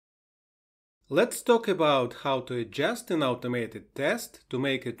Let's talk about how to adjust an automated test to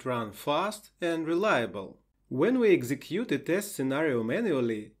make it run fast and reliable. When we execute a test scenario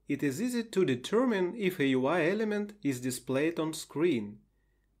manually, it is easy to determine if a UI element is displayed on screen.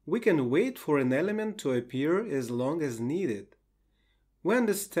 We can wait for an element to appear as long as needed. We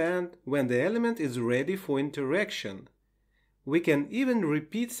understand when the element is ready for interaction. We can even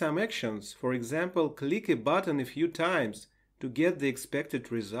repeat some actions, for example, click a button a few times to get the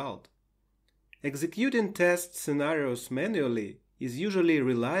expected result. Executing test scenarios manually is usually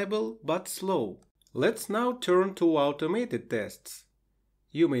reliable but slow. Let's now turn to automated tests.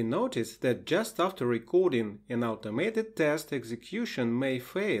 You may notice that just after recording, an automated test execution may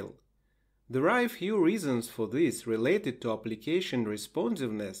fail. There are a few reasons for this related to application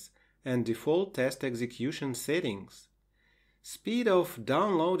responsiveness and default test execution settings. Speed of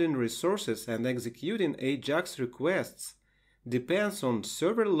downloading resources and executing AJAX requests depends on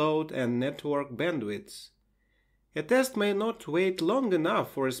server load and network bandwidth. A test may not wait long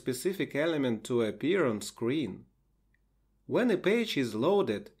enough for a specific element to appear on screen. When a page is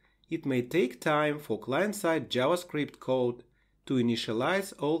loaded, it may take time for client-side JavaScript code to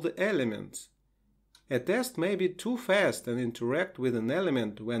initialize all the elements. A test may be too fast and interact with an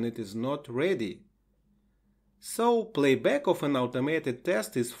element when it is not ready. So, playback of an automated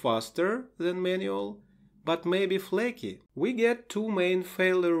test is faster than manual, but may be flaky. We get two main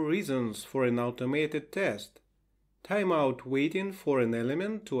failure reasons for an automated test: timeout waiting for an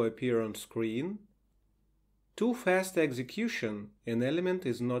element to appear on screen, too fast execution, an element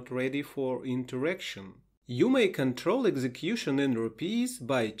is not ready for interaction. You may control execution in Rapise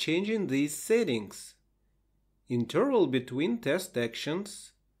by changing these settings: interval between test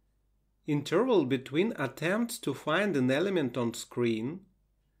actions, interval between attempts to find an element on screen,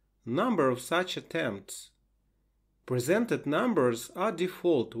 number of such attempts. Presented numbers are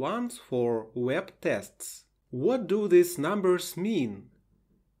default ones for web tests. What do these numbers mean?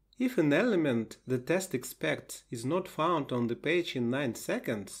 If an element the test expects is not found on the page in 9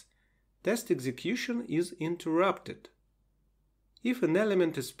 seconds, test execution is interrupted. If an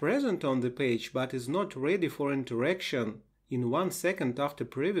element is present on the page but is not ready for interaction in 1 second after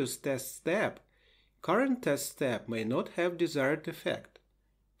previous test step, current test step may not have desired effect.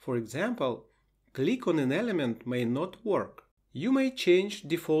 For example, click on an element may not work. You may change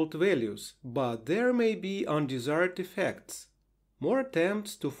default values, but there may be undesired effects. More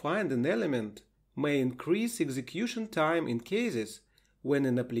attempts to find an element may increase execution time in cases when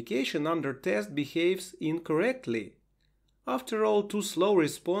an application under test behaves incorrectly. After all, too slow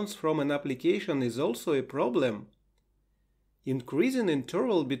response from an application is also a problem. Increasing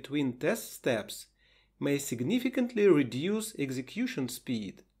interval between test steps may significantly reduce execution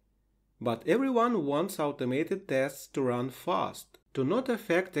speed. But everyone wants automated tests to run fast. To not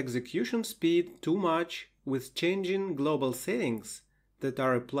affect execution speed too much with changing global settings that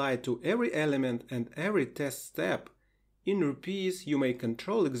are applied to every element and every test step, in Rapise you may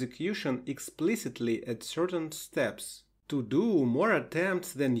control execution explicitly at certain steps. To do more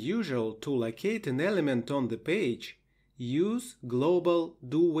attempts than usual to locate an element on the page, use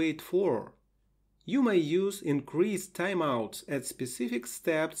Global.DoWaitFor. You may use increased timeouts at specific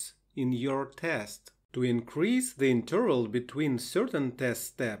steps in your test. To increase the interval between certain test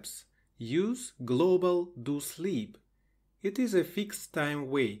steps, use Global.DoSleep. It is a fixed time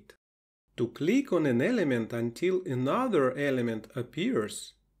wait. To click on an element until another element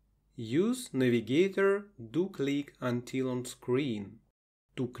appears, use Navigator.DoClickUntilOnScreen.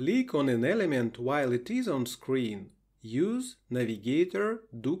 To click on an element while it is on screen, use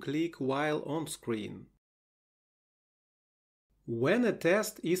Navigator.DoClickWhileOnScreen. When a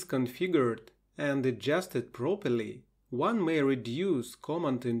test is configured and adjusted properly, one may reduce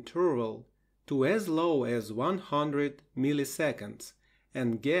command interval to as low as 100 milliseconds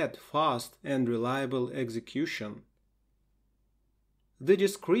and get fast and reliable execution. The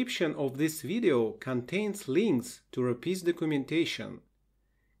description of this video contains links to Rapise documentation.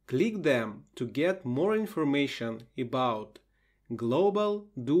 Click them to get more information about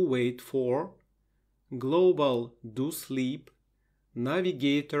Global.DoWaitFor, Global.DoSleep,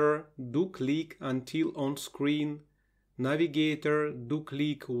 Navigator.DoClickUntilOnScreen,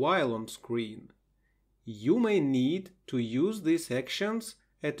 Navigator.DoClickWhileOnScreen. You may need to use these actions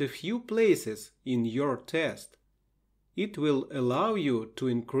at a few places in your test. It will allow you to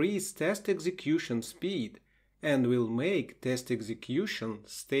increase test execution speed and will make test execution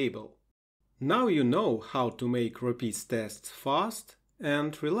stable. Now you know how to make Rapise tests fast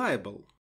and reliable.